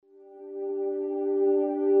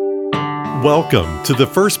Welcome to the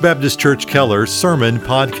First Baptist Church Keller Sermon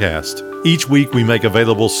Podcast. Each week we make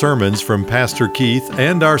available sermons from Pastor Keith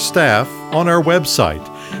and our staff on our website,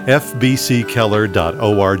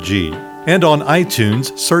 fbckeller.org. And on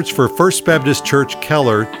iTunes, search for First Baptist Church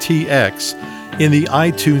Keller TX in the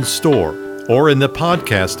iTunes Store or in the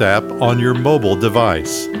podcast app on your mobile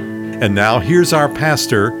device. And now here's our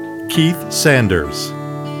pastor, Keith Sanders.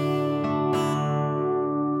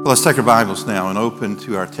 Well, let's take our Bibles now and open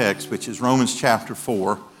to our text, which is Romans chapter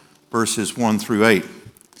 4, verses 1 through 8.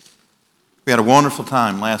 We had a wonderful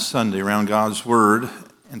time last Sunday around God's Word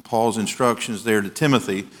and Paul's instructions there to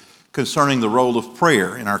Timothy concerning the role of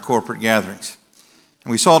prayer in our corporate gatherings.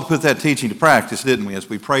 And we sought to put that teaching to practice, didn't we, as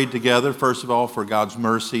we prayed together, first of all, for God's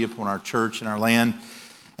mercy upon our church and our land,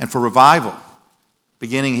 and for revival,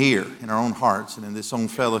 beginning here in our own hearts and in this own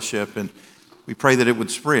fellowship, and we pray that it would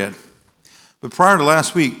spread. But prior to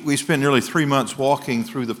last week, we spent nearly 3 months walking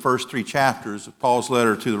through the first 3 chapters of Paul's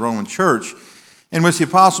letter to the Roman church, in which the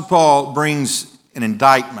Apostle Paul brings an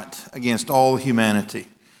indictment against all humanity,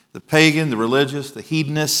 the pagan, the religious, the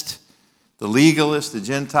hedonist, the legalist, the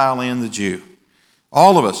Gentile, and the Jew.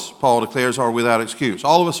 All of us, Paul declares, are without excuse.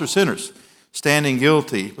 All of us are sinners, standing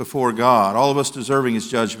guilty before God, all of us deserving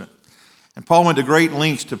his judgment. And Paul went to great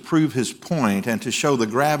lengths to prove his point and to show the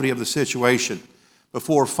gravity of the situation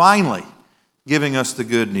before finally giving us the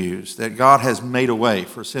good news that God has made a way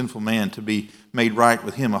for a sinful man to be made right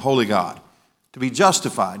with him, a holy God, to be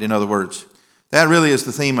justified, in other words. That really is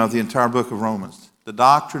the theme of the entire book of Romans, the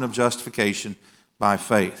doctrine of justification by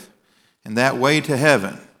faith. And that way to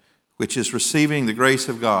heaven, which is receiving the grace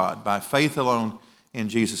of God by faith alone in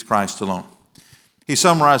Jesus Christ alone. He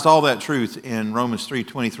summarized all that truth in Romans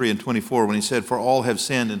 3:23 and 24 when he said, "For all have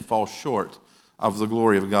sinned and fall short of the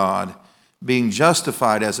glory of God, being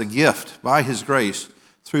justified as a gift by his grace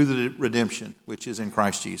through the redemption which is in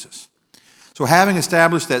Christ Jesus." So having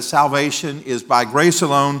established that salvation is by grace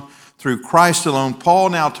alone, through Christ alone, Paul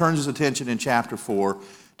now turns his attention in chapter 4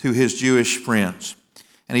 to his Jewish friends.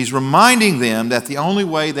 And he's reminding them that the only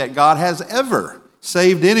way that God has ever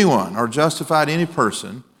saved anyone or justified any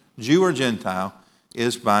person, Jew or Gentile,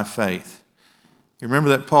 is by faith. You remember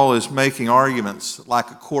that Paul is making arguments like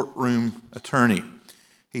a courtroom attorney.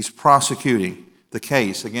 He's prosecuting the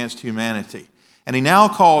case against humanity. And he now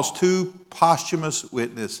calls 2 posthumous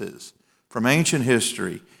witnesses from ancient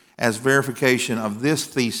history as verification of this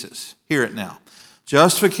thesis. Hear it now.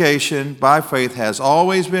 Justification by faith has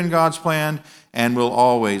always been God's plan and will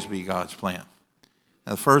always be God's plan.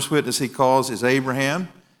 Now, the first witness he calls is Abraham,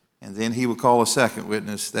 and then he will call a second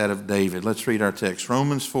witness, that of David. Let's read our text.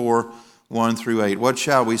 Romans 4, 1 through 8. What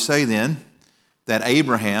shall we say then? That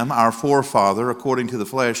Abraham, our forefather, according to the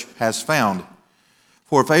flesh, has found.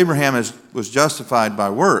 For if Abraham was justified by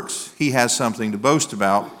works, he has something to boast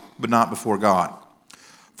about, but not before God.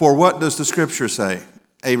 For what does the Scripture say?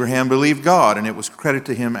 Abraham believed God, and it was credited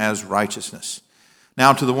to him as righteousness.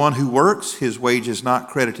 Now to the one who works, his wage is not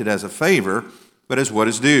credited as a favor, but as what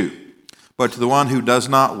is due. But to the one who does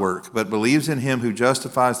not work, but believes in him who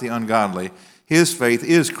justifies the ungodly, his faith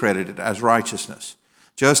is credited as righteousness.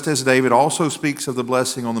 Just as David also speaks of the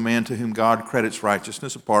blessing on the man to whom God credits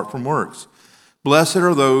righteousness apart from works. Blessed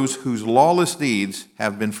are those whose lawless deeds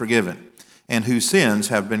have been forgiven, and whose sins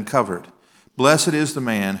have been covered. Blessed is the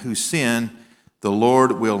man whose sin the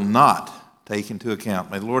Lord will not take into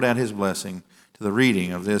account. May the Lord add his blessing to the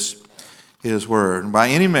reading of this, his word. And by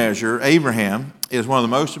any measure, Abraham is one of the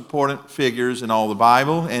most important figures in all the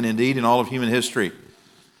Bible, and indeed in all of human history.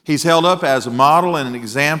 He's held up as a model and an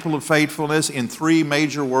example of faithfulness in 3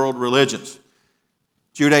 major world religions: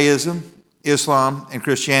 Judaism, Islam, and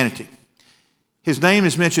Christianity. His name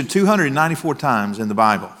is mentioned 294 times in the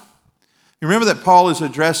Bible. You remember that Paul is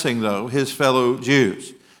addressing, though, his fellow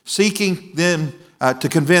Jews, seeking them to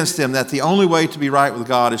convince them that the only way to be right with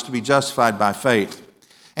God is to be justified by faith.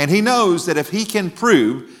 And he knows that if he can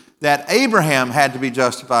prove that Abraham had to be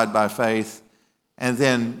justified by faith, and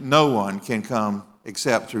then no one can come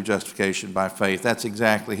except through justification by faith. That's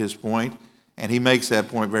exactly his point, and he makes that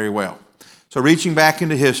point very well. So reaching back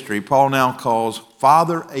into history, Paul now calls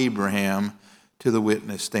Father Abraham to the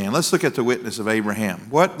witness stand. Let's look at the witness of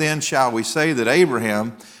Abraham. What then shall we say that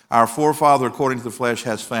Abraham, our forefather according to the flesh,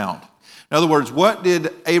 has found? In other words, what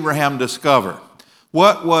did Abraham discover?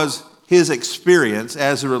 What was his experience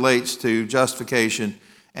as it relates to justification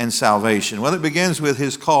and salvation? Well, it begins with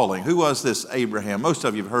his calling. Who was this Abraham? Most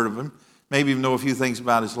of you have heard of him. Maybe even know a few things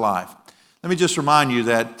about his life. Let me just remind you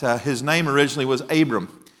that his name originally was Abram,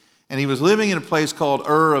 and he was living in a place called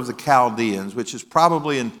Ur of the Chaldeans, which is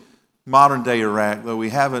probably in modern-day Iraq, though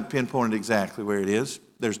we haven't pinpointed exactly where it is.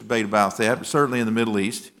 There's debate about that, but certainly in the Middle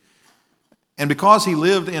East. And because he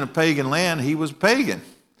lived in a pagan land, he was pagan.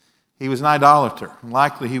 He was an idolater.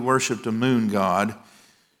 Likely he worshiped a moon god.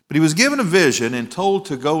 But he was given a vision and told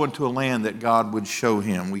to go into a land that God would show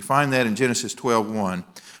him. We find that in Genesis 12:1.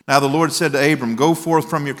 Now the Lord said to Abram, "Go forth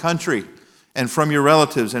from your country and from your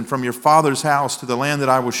relatives and from your father's house to the land that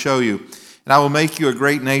I will show you. And I will make you a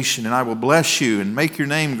great nation, and I will bless you and make your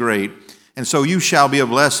name great. And so you shall be a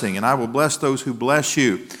blessing, and I will bless those who bless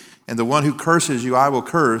you. And the one who curses you I will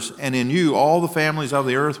curse, and in you all the families of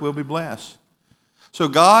the earth will be blessed." So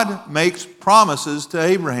God makes promises to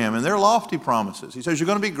Abraham, and they're lofty promises. He says, you're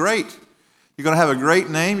going to be great. You're going to have a great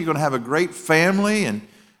name. You're going to have a great family, and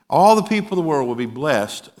all the people of the world will be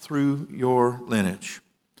blessed through your lineage.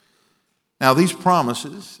 Now, these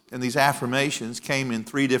promises and these affirmations came in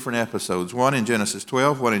 3 different episodes, one in Genesis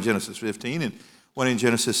 12, one in Genesis 15, and one in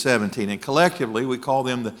Genesis 17. And collectively, we call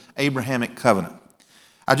them the Abrahamic covenant.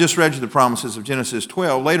 I just read you the promises of Genesis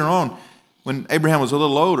 12. Later on, when Abraham was a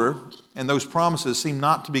little older and those promises seemed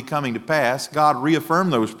not to be coming to pass, God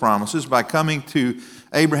reaffirmed those promises by coming to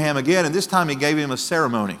Abraham again, and this time he gave him a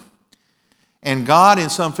ceremony. And God, in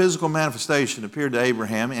some physical manifestation, appeared to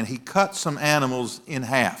Abraham, and he cut some animals in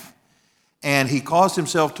half. And he caused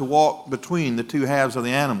himself to walk between the 2 halves of the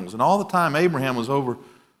animals. And all the time, Abraham was over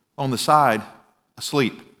on the side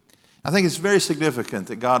asleep. I think it's very significant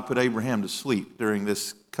that God put Abraham to sleep during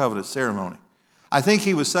this covenant ceremony. I think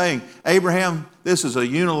he was saying, Abraham, this is a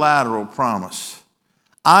unilateral promise.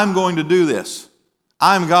 I'm going to do this.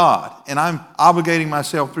 I'm God, and I'm obligating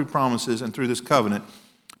myself through promises and through this covenant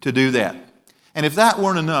to do that. And if that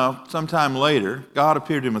weren't enough, sometime later, God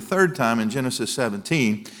appeared to him a 3rd time in Genesis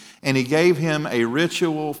 17, and he gave him a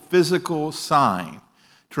ritual, physical sign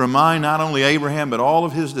to remind not only Abraham, but all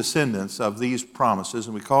of his descendants of these promises,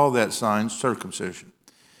 and we call that sign circumcision.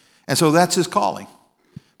 And so that's his calling.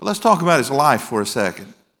 But let's talk about his life for a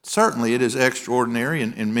second. Certainly it is extraordinary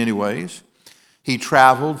in many ways. He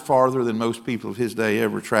traveled farther than most people of his day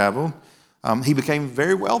ever traveled. He became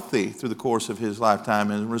very wealthy through the course of his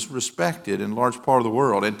lifetime and was respected in a large part of the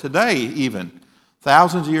world. And today, even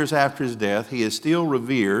thousands of years after his death, he is still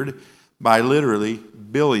revered by literally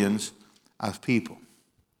billions of people.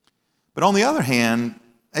 But on the other hand,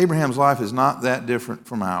 Abraham's life is not that different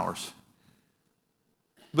from ours.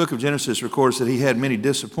 The book of Genesis records that he had many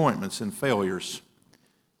disappointments and failures.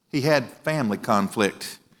 He had family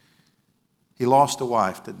conflict. He lost a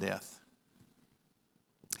wife to death.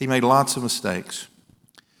 He made lots of mistakes.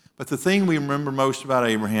 But the thing we remember most about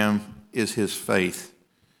Abraham is his faith.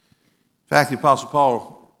 In fact, the Apostle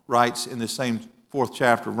Paul writes in this same 4th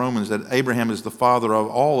chapter of Romans that Abraham is the father of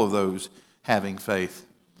all of those having faith.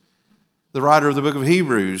 The writer of the book of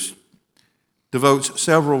Hebrews devotes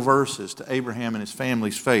several verses to Abraham and his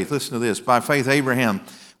family's faith. Listen to this. By faith, Abraham,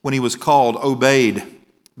 when he was called, obeyed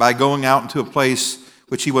by going out into a place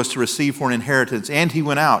which he was to receive for an inheritance. And he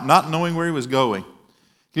went out, not knowing where he was going.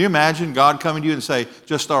 Can you imagine God coming to you and say,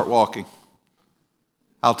 just start walking.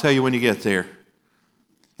 I'll tell you when you get there.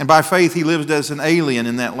 And by faith, he lived as an alien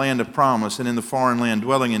in that land of promise and in the foreign land,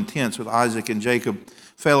 dwelling in tents with Isaac and Jacob,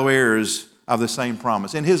 fellow heirs of the same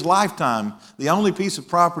promise. In his lifetime, the only piece of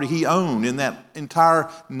property he owned in that entire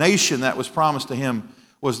nation that was promised to him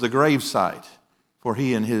was the gravesite for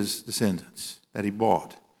he and his descendants that he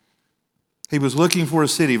bought. He was looking for a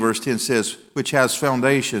city, verse 10 says, which has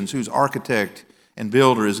foundations, whose architect and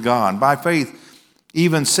builder is God. By faith,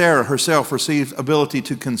 even Sarah herself received ability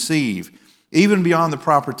to conceive, even beyond the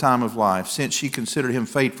proper time of life, since she considered him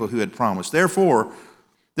faithful who had promised. Therefore,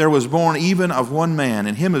 there was born even of one man,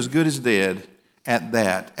 and him as good as dead, at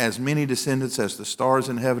that, as many descendants as the stars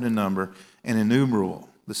in heaven in number, and innumerable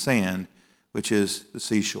the sand, which is the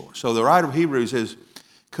seashore. So the writer of Hebrews is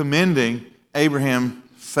commending Abraham's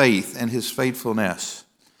faith and his faithfulness.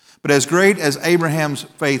 But as great as Abraham's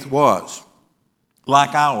faith was,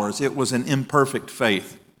 like ours, it was an imperfect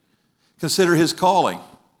faith. Consider his calling.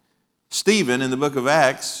 Stephen, in the book of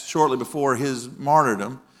Acts, shortly before his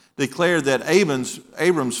martyrdom, declared that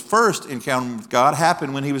Abram's first encounter with God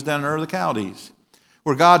happened when he was down in Ur of the Chaldees,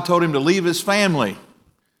 where God told him to leave his family.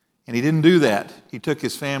 And he didn't do that. He took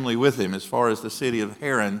his family with him as far as the city of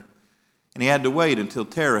Haran, and he had to wait until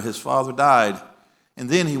Terah, his father, died, and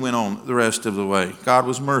then he went on the rest of the way. God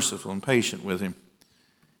was merciful and patient with him.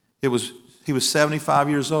 He was 75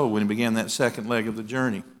 years old when he began that second leg of the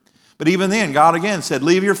journey. But even then, God again said,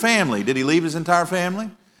 leave your family. Did he leave his entire family?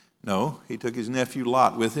 No, he took his nephew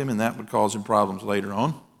Lot with him, and that would cause him problems later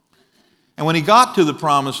on. And when he got to the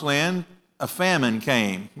promised land, a famine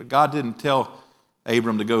came. But God didn't tell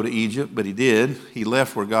Abram to go to Egypt, but he did. He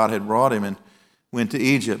left where God had brought him and went to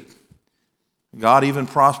Egypt. God even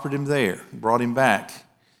prospered him there, brought him back.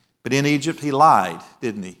 But in Egypt, he lied,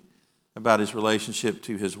 didn't he, about his relationship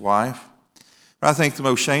to his wife. But I think the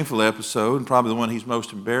most shameful episode, and probably the one he's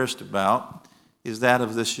most embarrassed about, is that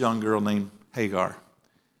of this young girl named Hagar.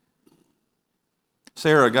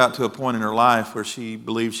 Sarah got to a point in her life where she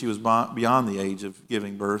believed she was beyond the age of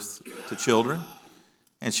giving birth to children.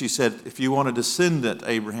 And she said, if you want a descendant,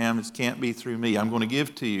 Abraham, it can't be through me. I'm going to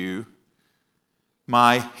give to you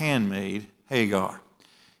my handmaid, Hagar.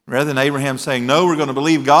 Rather than Abraham saying, no, we're going to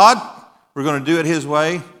believe God, we're going to do it his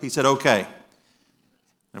way, he said, okay.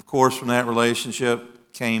 And of course, from that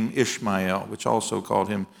relationship came Ishmael, which also caused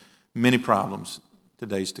him many problems to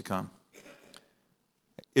days to come.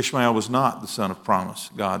 Ishmael was not the son of promise,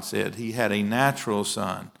 God said. He had a natural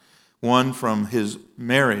son, one from his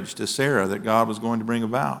marriage to Sarah that God was going to bring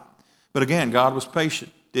about. But again, God was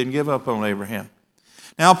patient, didn't give up on Abraham.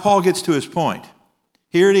 Now Paul gets to his point.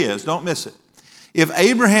 Here it is, don't miss it. If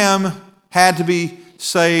Abraham had to be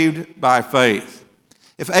saved by faith,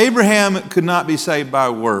 if Abraham could not be saved by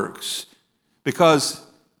works, because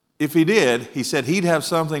if he did, he said he'd have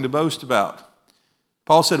something to boast about.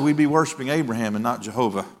 Paul said we'd be worshiping Abraham and not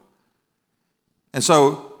Jehovah. And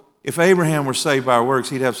so if Abraham were saved by works,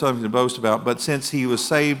 he'd have something to boast about. But since he was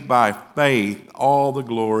saved by faith, all the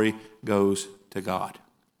glory goes to God.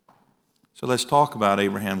 So let's talk about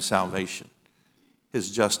Abraham's salvation,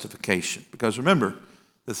 his justification. Because remember,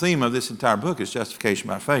 the theme of this entire book is justification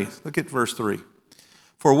by faith. Look at verse 3.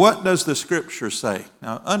 For what does the Scripture say?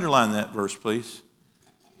 Now underline that verse, please.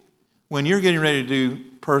 When you're getting ready to do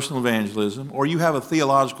personal evangelism, or you have a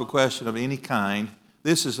theological question of any kind,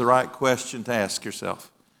 this is the right question to ask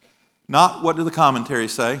yourself. Not what do the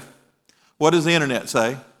commentaries say? What does the internet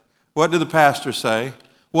say? What do the pastors say?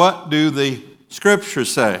 What do the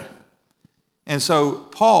Scriptures say? And so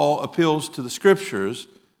Paul appeals to the Scriptures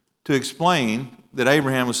to explain that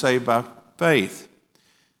Abraham was saved by faith.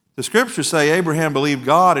 The Scriptures say Abraham believed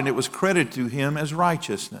God and it was credited to him as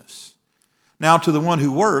righteousness. Now, to the one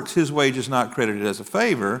who works, his wage is not credited as a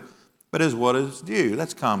favor, but as what is due.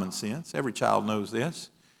 That's common sense. Every child knows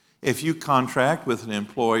this. If you contract with an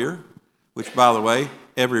employer, which, by the way,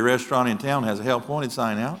 every restaurant in town has a help wanted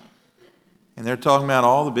sign out, and they're talking about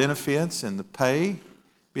all the benefits and the pay, it'd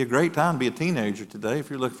be a great time to be a teenager today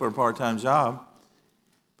if you're looking for a part-time job.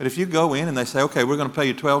 But if you go in and they say, okay, we're going to pay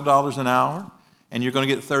you $12 an hour, and you're going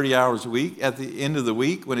to get 30 hours a week, at the end of the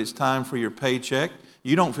week, when it's time for your paycheck,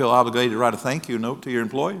 you don't feel obligated to write a thank you note to your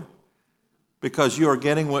employer because you are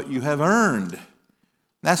getting what you have earned.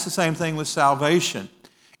 That's the same thing with salvation.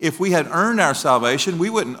 If we had earned our salvation, we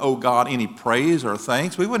wouldn't owe God any praise or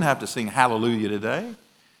thanks. We wouldn't have to sing hallelujah today.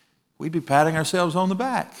 We'd be patting ourselves on the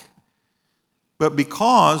back. But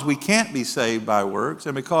because we can't be saved by works,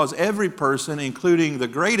 and because every person, including the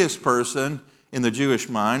greatest person in the Jewish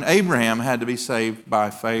mind, Abraham, had to be saved by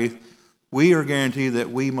faith, we are guaranteed that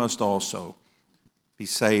we must also be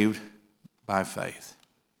saved by faith.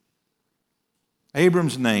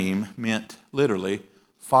 Abram's name meant literally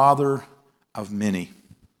father of many.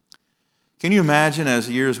 Can you imagine as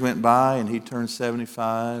the years went by and he turned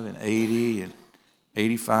 75 and 80 and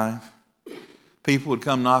 85? People would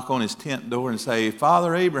come knock on his tent door and say,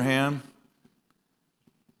 Father Abraham,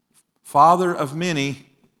 father of many,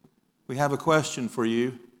 we have a question for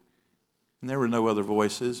you. And there were no other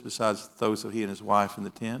voices besides those of he and his wife in the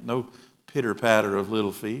tent. No pitter-patter of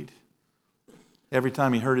little feet. Every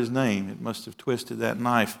time he heard his name, it must have twisted that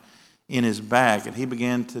knife in his back, and he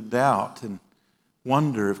began to doubt and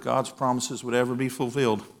wonder if God's promises would ever be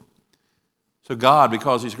fulfilled. So God,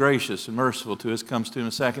 because he's gracious and merciful to us, comes to him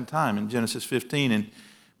a second time in Genesis 15, and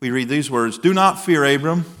we read these words, Do not fear,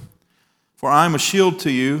 Abram, for I am a shield to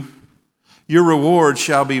you. Your reward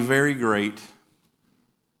shall be very great.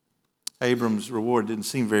 Abram's reward didn't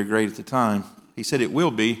seem very great at the time. He said, it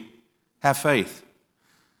will be. Have faith.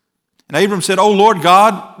 And Abram said, O Lord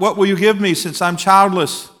God, what will you give me since I'm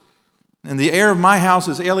childless? And the heir of my house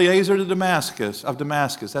is Eliezer of Damascus.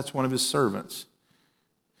 That's one of his servants.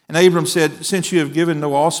 And Abram said, Since you have given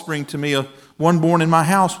no offspring to me, one born in my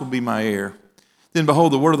house will be my heir. Then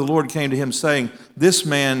behold, the word of the Lord came to him, saying, This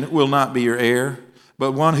man will not be your heir,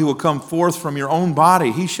 but one who will come forth from your own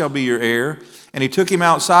body, he shall be your heir. And he took him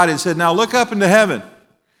outside and said, Now look up into heaven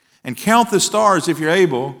and count the stars if you're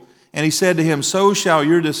able. And he said to him, So shall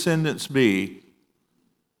your descendants be.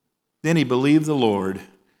 Then he believed the Lord,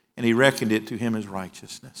 and he reckoned it to him as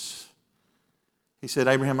righteousness. He said,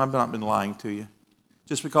 Abraham, I've not been lying to you.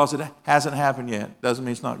 Just because it hasn't happened yet doesn't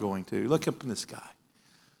mean it's not going to. Look up in the sky.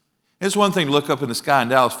 It's one thing to look up in the sky in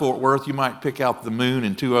Dallas-Fort Worth. You might pick out the moon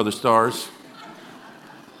and two other stars.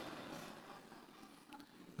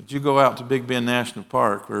 But you go out to Big Bend National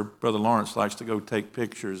Park, where Brother Lawrence likes to go take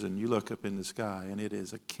pictures, and you look up in the sky, and it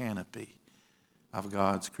is a canopy of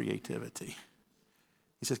God's creativity.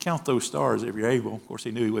 He says, count those stars if you're able. Of course, he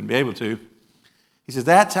knew he wouldn't be able to. He says,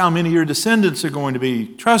 that's how many of your descendants are going to be.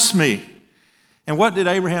 Trust me. And what did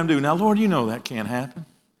Abraham do? Now, Lord, you know that can't happen.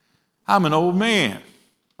 I'm an old man.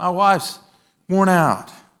 My wife's worn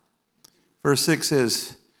out. Verse 6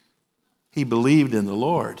 says, he believed in the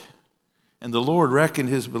Lord, and the Lord reckoned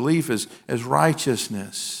his belief as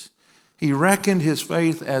righteousness. He reckoned his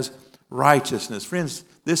faith as righteousness. Friends,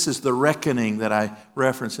 this is the reckoning that I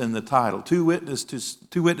reference in the title. Two witnesses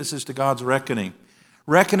to God's reckoning.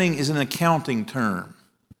 Reckoning is an accounting term.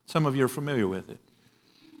 Some of you are familiar with it.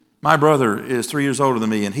 My brother is 3 years older than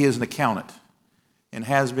me, and he is an accountant and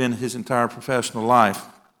has been his entire professional life.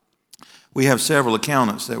 We have several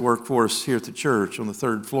accountants that work for us here at the church on the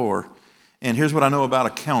 3rd floor. And here's what I know about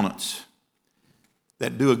accountants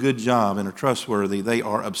that do a good job and are trustworthy. They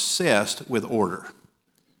are obsessed with order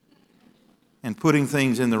and putting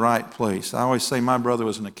things in the right place. I always say my brother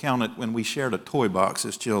was an accountant when we shared a toy box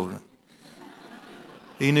as children.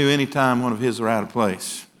 He knew any time one of his were out of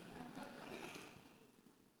place.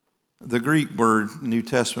 The Greek word, New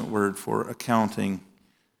Testament word for accounting,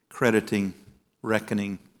 crediting,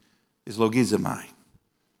 reckoning is logizomai.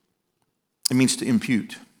 It means to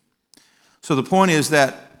impute. So the point is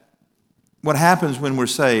that what happens when we're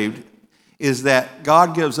saved is that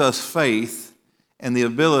God gives us faith and the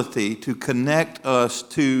ability to connect us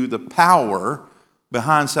to the power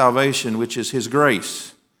behind salvation, which is His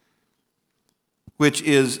grace, which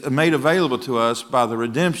is made available to us by the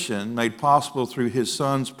redemption made possible through His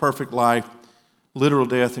Son's perfect life, literal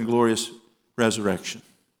death, and glorious resurrection.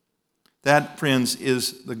 That, friends,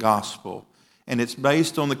 is the gospel, and it's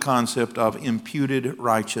based on the concept of imputed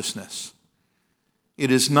righteousness. It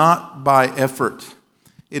is not by effort.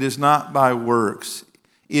 It is not by works.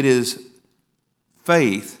 It is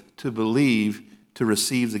faith to believe to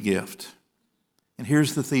receive the gift. And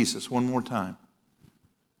here's the thesis one more time.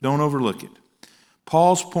 Don't overlook it.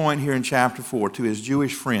 Paul's point here in chapter 4 to his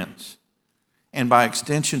Jewish friends, and by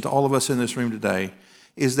extension to all of us in this room today,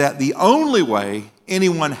 is that the only way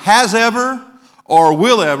anyone has ever or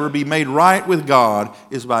will ever be made right with God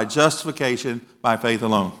is by justification by faith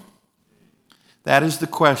alone. That is the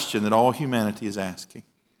question that all humanity is asking.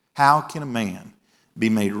 How can a man be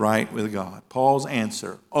made right with God? Paul's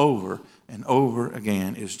answer over and over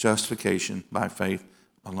again is justification by faith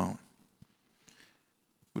alone.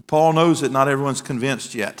 But Paul knows that not everyone's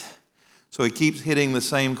convinced yet, so he keeps hitting the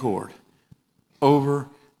same chord over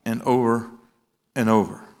and over and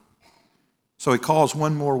over. So he calls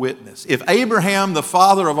one more witness. If Abraham, the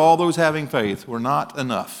father of all those having faith, were not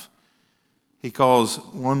enough, he calls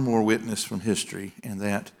one more witness from history, and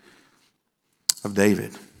that of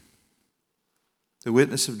David. The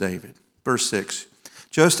witness of David. Verse 6.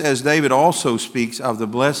 Just as David also speaks of the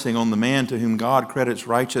blessing on the man to whom God credits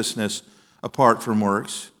righteousness apart from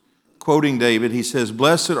works. Quoting David, he says,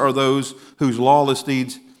 "Blessed are those whose lawless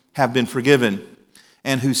deeds have been forgiven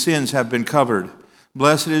and whose sins have been covered.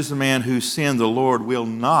 Blessed is the man whose sin the Lord will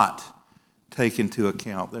not take into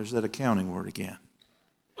account." There's that accounting word again.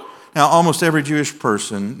 Now, almost every Jewish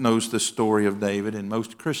person knows the story of David, and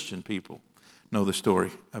most Christian people know the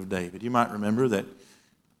story of David. You might remember that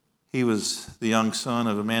he was the young son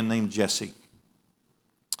of a man named Jesse.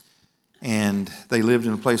 And they lived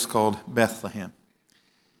in a place called Bethlehem.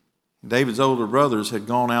 David's older brothers had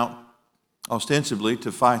gone out ostensibly to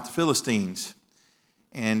fight the Philistines.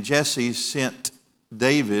 And Jesse sent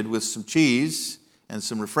David with some cheese and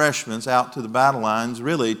some refreshments out to the battle lines,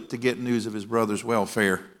 really to get news of his brother's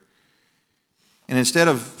welfare. And instead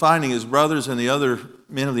of finding his brothers and the other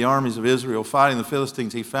men of the armies of Israel fighting the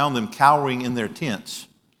Philistines, he found them cowering in their tents.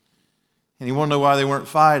 And he wanted to know why they weren't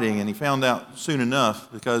fighting, and he found out soon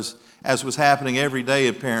enough, because as was happening every day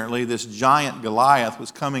apparently, this giant Goliath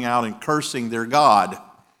was coming out and cursing their God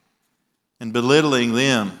and belittling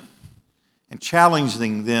them and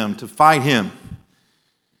challenging them to fight him.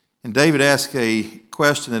 And David asked a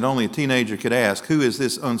question that only a teenager could ask: who is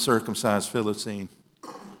this uncircumcised Philistine?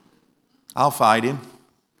 I'll fight him.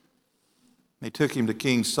 They took him to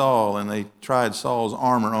King Saul, and they tried Saul's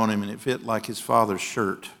armor on him, and it fit like his father's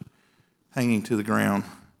shirt, hanging to the ground.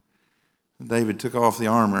 David took off the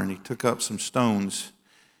armor, and he took up some stones,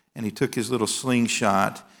 and he took his little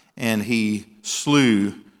slingshot, and he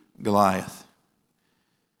slew Goliath.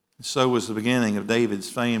 And so was the beginning of David's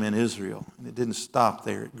fame in Israel. And it didn't stop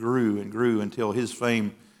there. It grew and grew until his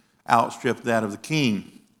fame outstripped that of the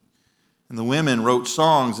king. And the women wrote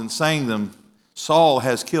songs and sang them. Saul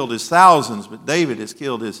has killed his thousands, but David has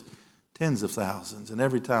killed his tens of thousands. And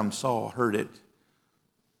every time Saul heard it,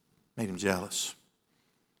 made him jealous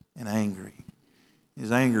and angry.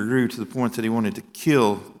 His anger grew to the point that he wanted to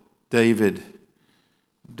kill David.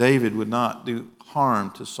 David would not do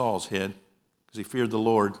harm to Saul's head because he feared the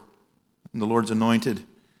Lord and the Lord's anointed.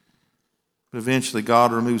 But eventually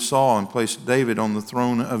God removed Saul and placed David on the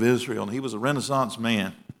throne of Israel. And he was a Renaissance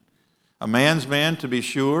man. A man's man, to be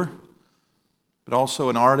sure, but also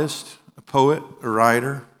an artist, a poet, a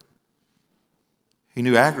writer. He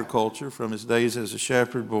knew agriculture from his days as a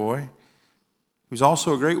shepherd boy. He was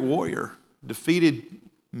also a great warrior, defeated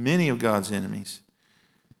many of God's enemies.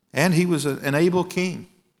 And he was an able king,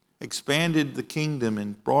 expanded the kingdom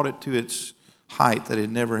and brought it to its height that it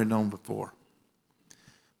never had known before.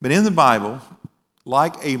 But in the Bible,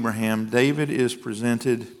 like Abraham, David is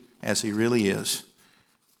presented as he really is,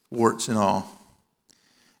 warts and all.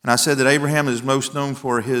 And I said that Abraham is most known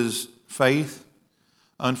for his faith.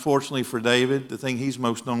 Unfortunately for David, the thing he's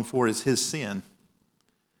most known for is his sin.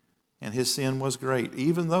 And his sin was great,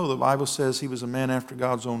 even though the Bible says he was a man after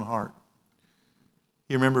God's own heart.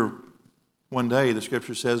 You remember one day, the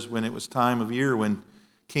scripture says, when it was time of year when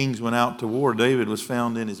kings went out to war, David was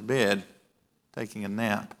found in his bed taking a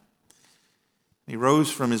nap. He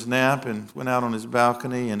rose from his nap and went out on his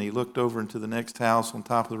balcony, and he looked over into the next house on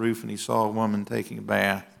top of the roof, and he saw a woman taking a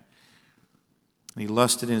bath. And he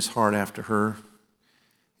lusted in his heart after her.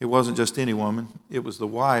 It wasn't just any woman. It was the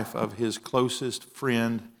wife of his closest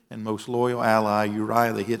friend and most loyal ally,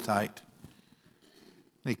 Uriah the Hittite.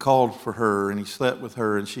 And he called for her, and he slept with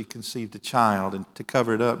her, and she conceived a child. And to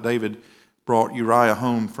cover it up, David brought Uriah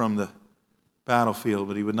home from the battlefield,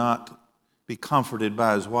 but he would not be comforted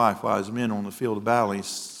by his wife while his men were on the field of battle. He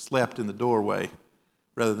slept in the doorway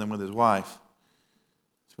rather than with his wife.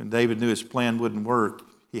 So when David knew his plan wouldn't work,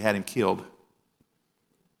 he had him killed.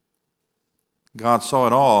 God saw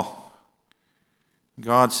it all.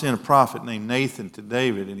 God sent a prophet named Nathan to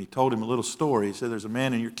David, and he told him a little story. He said, there's a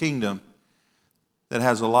man in your kingdom that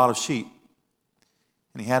has a lot of sheep.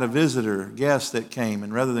 And he had a visitor, a guest that came,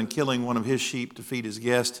 and rather than killing one of his sheep to feed his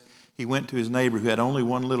guest, he went to his neighbor who had only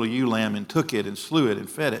one little ewe lamb and took it and slew it and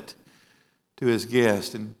fed it to his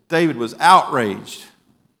guest. And David was outraged,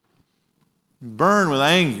 burned with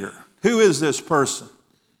anger. Who is this person?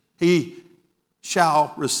 He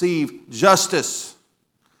shall receive justice.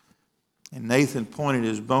 And Nathan pointed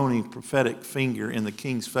his bony prophetic finger in the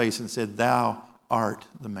king's face and said, thou art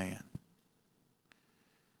the man.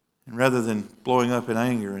 And rather than blowing up in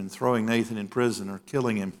anger and throwing Nathan in prison or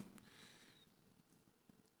killing him,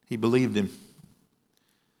 he believed him.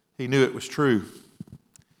 He knew it was true.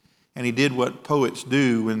 And he did what poets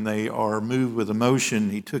do when they are moved with emotion.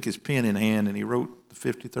 He took his pen in hand and he wrote the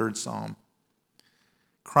 53rd Psalm.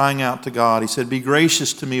 Crying out to God, he said, be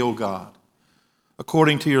gracious to me, O God,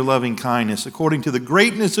 according to your loving kindness, according to the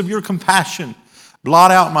greatness of your compassion.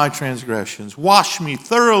 Blot out my transgressions. Wash me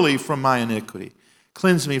thoroughly from my iniquity.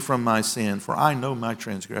 Cleanse me from my sin, for I know my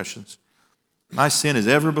transgressions. My sin is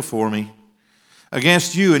ever before me.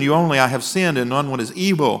 Against you and you only I have sinned and done what is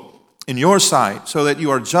evil in your sight, so that you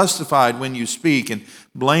are justified when you speak and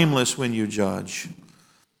blameless when you judge.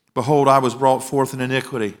 Behold, I was brought forth in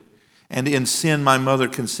iniquity, and in sin my mother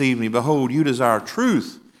conceived me. Behold, you desire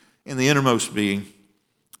truth in the innermost being,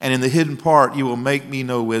 and in the hidden part you will make me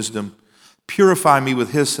know wisdom. Purify me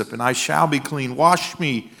with hyssop, and I shall be clean. Wash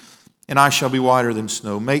me, and I shall be whiter than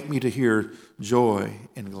snow. Make me to hear joy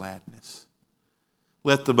and gladness.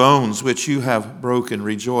 Let the bones which you have broken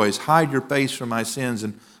rejoice. Hide your face from my sins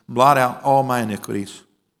and blot out all my iniquities.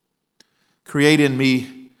 Create in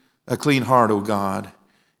me a clean heart, O God,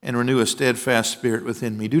 and renew a steadfast spirit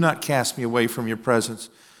within me. Do not cast me away from your presence.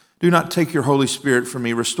 Do not take your Holy Spirit from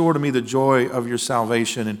me. Restore to me the joy of your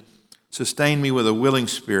salvation and sustain me with a willing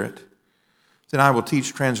spirit. Then I will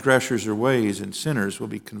teach transgressors your ways, and sinners will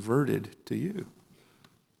be converted to you.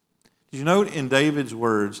 Did you note in David's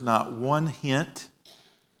words not one hint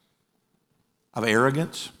of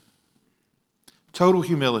arrogance? Total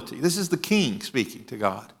humility. This is the king speaking to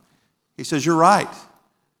God. He says, you're right.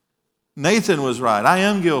 Nathan was right. I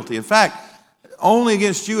am guilty. In fact, only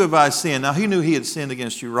against you have I sinned. Now, he knew he had sinned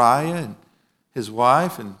against Uriah and his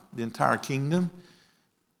wife and the entire kingdom.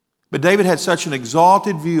 But David had such an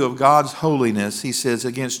exalted view of God's holiness. He says,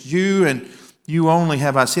 against you and you only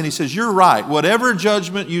have I sinned. He says, you're right. Whatever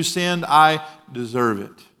judgment you send, I deserve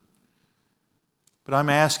it. But I'm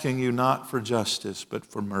asking you not for justice, but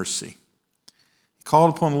for mercy. He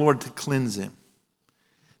called upon the Lord to cleanse him.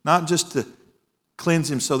 Not just to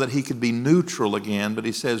cleanse him so that he could be neutral again, but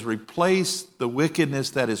he says, replace the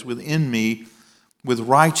wickedness that is within me with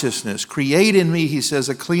righteousness. Create in me, he says,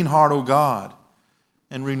 a clean heart, O God,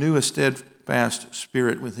 and renew a steadfast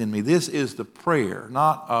spirit within me. This is the prayer,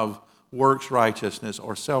 not of works righteousness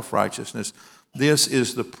or self-righteousness. This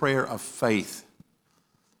is the prayer of faith.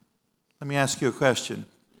 Let me ask you a question.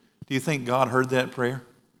 Do you think God heard that prayer?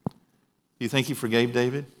 Do you think he forgave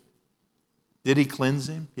David? Did he cleanse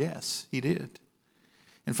him? Yes, he did.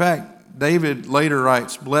 In fact, David later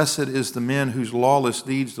writes, "Blessed is the man whose lawless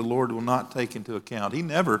deeds the Lord will not take into account." He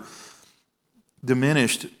never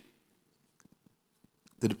diminished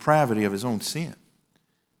the depravity of his own sin.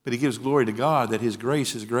 But he gives glory to God that his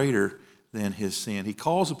grace is greater than his sin. He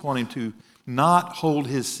calls upon him to not hold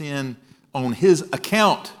his sin on his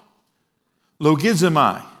account.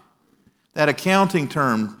 Logizomai, that accounting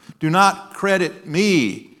term. Do not credit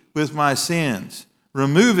me with my sins.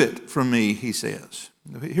 Remove it from me, he says.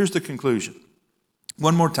 Here's the conclusion.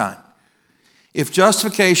 One more time. If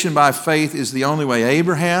justification by faith is the only way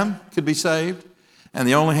Abraham could be saved, and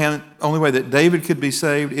the only way that David could be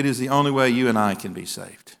saved, it is the only way you and I can be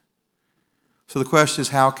saved. So the question is,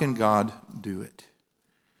 how can God do it?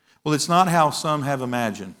 Well, it's not how some have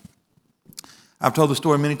imagined. I've told the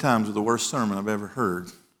story many times of the worst sermon I've ever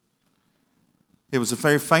heard. It was a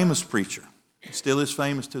very famous preacher. He still is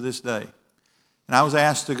famous to this day. And I was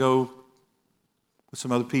asked to go with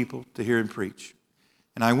some other people to hear him preach.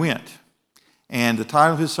 And I went. And the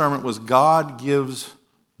title of his sermon was "God Gives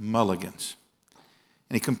Mulligans."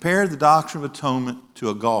 And he compared the doctrine of atonement to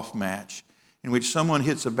a golf match in which someone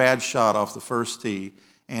hits a bad shot off the first tee,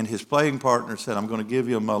 and his playing partner said, "I'm going to give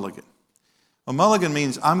you a mulligan." A mulligan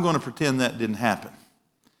means I'm going to pretend that didn't happen.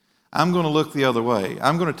 I'm going to look the other way.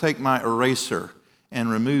 I'm going to take my eraser and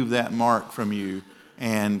remove that mark from you,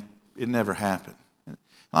 and it never happened.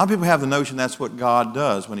 A lot of people have the notion that's what God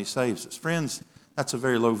does when he saves us. Friends, that's a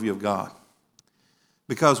very low view of God.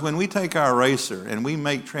 Because when we take our eraser and we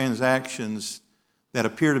make transactions that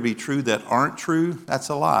appear to be true that aren't true, that's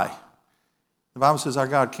a lie. The Bible says our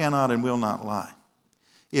God cannot and will not lie.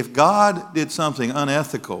 If God did something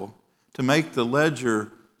unethical to make the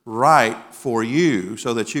ledger right for you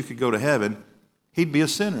so that you could go to heaven, he'd be a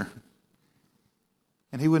sinner.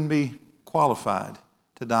 And he wouldn't be qualified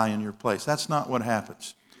to die in your place. That's not what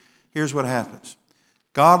happens. Here's what happens.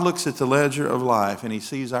 God looks at the ledger of life and he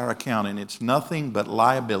sees our account, and it's nothing but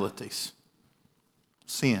liabilities,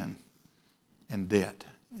 sin, and debt.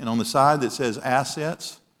 And on the side that says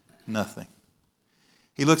assets, nothing.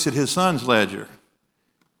 He looks at his son's ledger,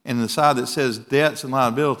 and on the side that says debts and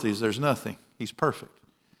liabilities, there's nothing. He's perfect.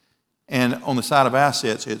 And on the side of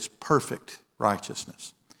assets, it's perfect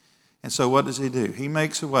righteousness. And so what does he do? He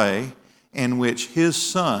makes a way in which his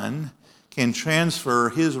son can transfer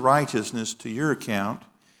his righteousness to your account,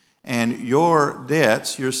 and your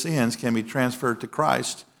debts, your sins, can be transferred to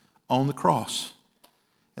Christ on the cross.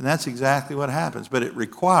 And that's exactly what happens. But it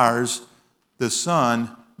requires the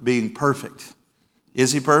Son being perfect.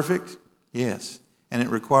 Is he perfect? Yes. And it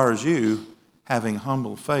requires you having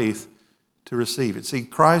humble faith to receive it. See,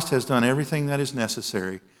 Christ has done everything that is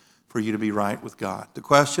necessary for you to be right with God. The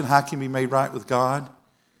question, how can you be made right with God?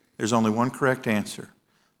 There's only one correct answer.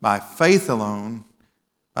 By faith alone,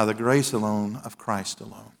 by the grace alone of Christ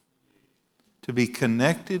alone. To be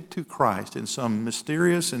connected to Christ in some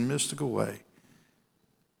mysterious and mystical way,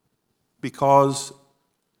 because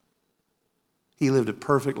he lived a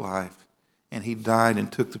perfect life and he died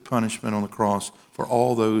and took the punishment on the cross for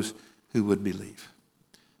all those who would believe.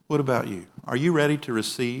 What about you? Are you ready to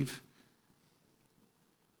receive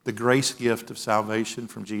the grace gift of salvation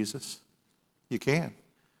from Jesus? You can.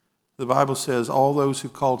 The Bible says all those who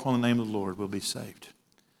call upon the name of the Lord will be saved.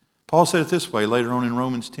 Paul said it this way later on in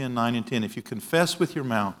Romans 10:9 and 10. If you confess with your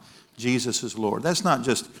mouth Jesus is Lord. That's not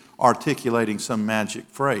just articulating some magic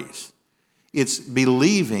phrase. It's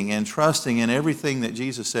believing and trusting in everything that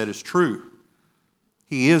Jesus said is true.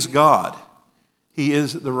 He is God. He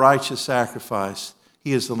is the righteous sacrifice.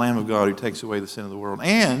 He is the Lamb of God who takes away the sin of the world.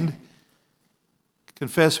 And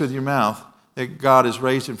confess with your mouth that God has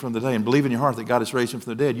raised him from the dead, and believe in your heart that God has raised him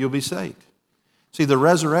from the dead, you'll be saved. See, the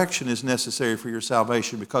resurrection is necessary for your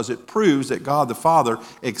salvation because it proves that God the Father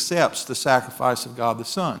accepts the sacrifice of God the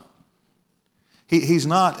Son. He's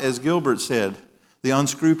not, as Gilbert said, the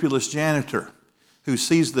unscrupulous janitor who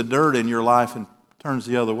sees the dirt in your life and turns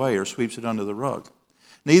the other way or sweeps it under the rug.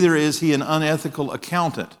 Neither is he an unethical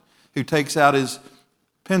accountant who takes out his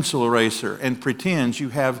pencil eraser and pretends you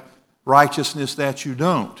have righteousness that you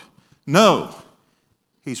don't. No,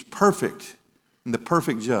 he's perfect and the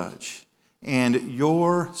perfect judge. And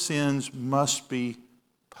your sins must be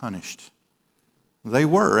punished. They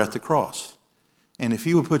were at the cross. And if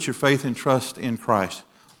you will put your faith and trust in Christ,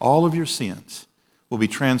 all of your sins will be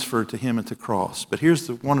transferred to him at the cross. But here's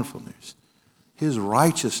the wonderful news. His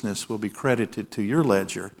righteousness will be credited to your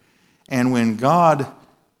ledger. And when God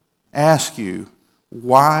asks you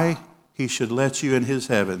why He should let you in His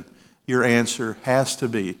heaven, your answer has to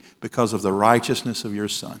be because of the righteousness of your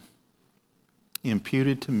Son,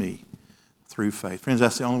 imputed to me through faith. Friends,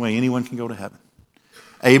 that's the only way anyone can go to heaven.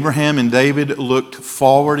 Abraham and David looked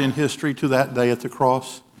forward in history to that day at the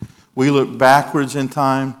cross. We look backwards in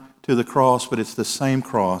time to the cross, but it's the same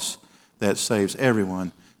cross that saves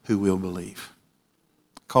everyone who will believe.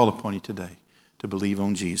 Call upon you today to believe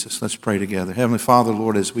on Jesus. Let's pray together. Heavenly Father,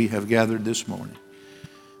 Lord, as we have gathered this morning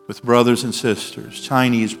with brothers and sisters,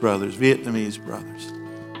 Chinese brothers, Vietnamese brothers,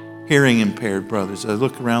 hearing impaired brothers, I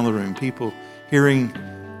look around the room, people hearing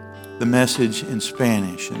the message in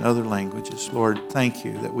Spanish and other languages. Lord, thank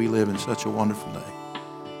you that we live in such a wonderful day.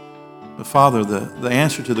 But Father, the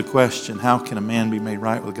answer to the question, how can a man be made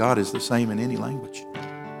right with God, is the same in any language.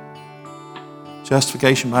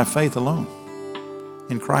 Justification by faith alone,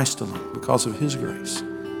 in Christ alone, because of His grace.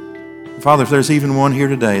 And Father, if there's even one here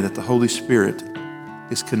today that the Holy Spirit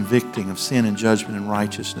is convicting of sin and judgment and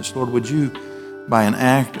righteousness, Lord, would you, by an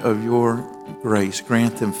act of your grace,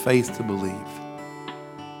 grant them faith to believe.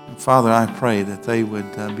 And Father, I pray that they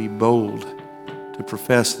would be bold to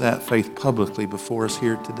profess that faith publicly before us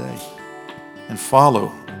here today and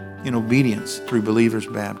follow in obedience through believers'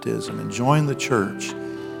 baptism and join the church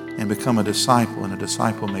and become a disciple and a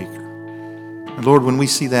disciple maker. And Lord, when we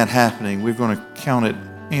see that happening, we're going to count it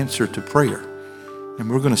answer to prayer. And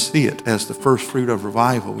we're going to see it as the first fruit of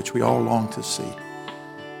revival, which we all long to see.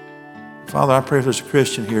 Father, I pray if there's a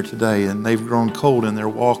Christian here today and they've grown cold in their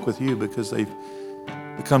walk with you because they've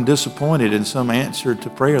become disappointed in some answer to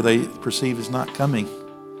prayer they perceive is not coming.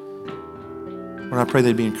 Lord, I pray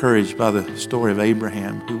they'd be encouraged by the story of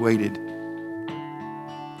Abraham, who waited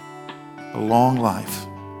a long life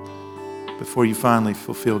before you finally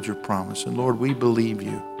fulfilled your promise. And Lord, we believe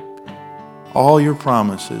you. All your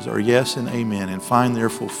promises are yes and amen and find their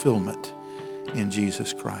fulfillment in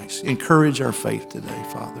Jesus Christ. Encourage our faith today,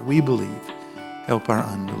 Father. We believe. Help our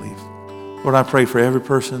unbelief. Lord, I pray for every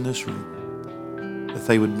person in this room that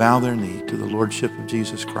they would bow their knee to the Lordship of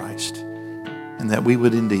Jesus Christ and that we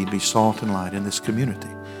would indeed be salt and light in this community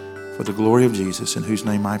for the glory of Jesus, in whose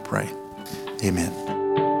name I pray. Amen.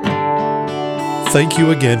 Thank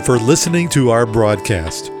you again for listening to our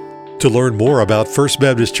broadcast. To learn more about First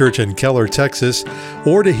Baptist Church in Keller, Texas,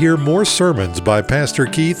 or to hear more sermons by Pastor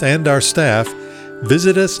Keith and our staff,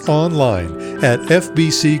 visit us online at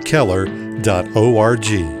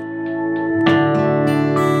fbckeller.org.